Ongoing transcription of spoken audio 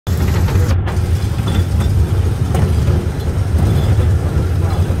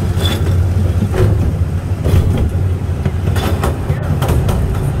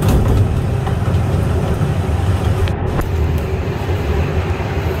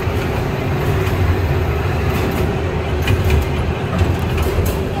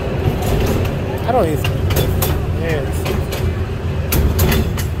Yes.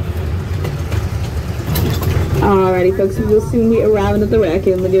 Alrighty folks, we will soon be arriving at the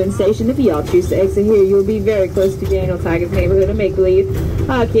Raccoon Lagoon Station. If y'all choose to exit here, you'll be very close to Daniel Tiger's neighborhood of Make-Believe,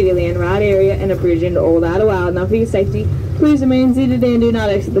 Kittyland ride area, and a bridge into Old Idlewild. Now for your safety, please remain seated and do not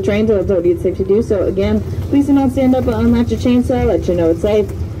exit the train until it's told you it's safe to do so. Again, please do not stand up and unlatch your chainsaw, let you know it's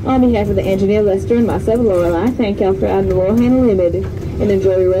safe. On behalf of the engineer Lester and myself, Lorelei, thank y'all for adding the Royal Hand Limited, and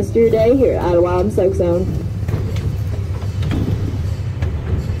enjoy the rest of your day here at Idlewild and Soak Zone.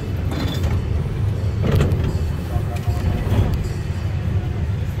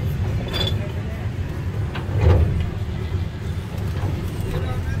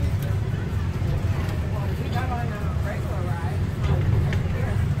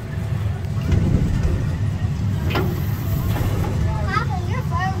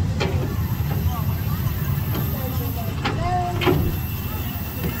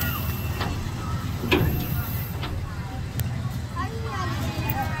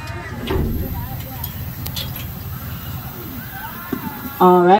 All right.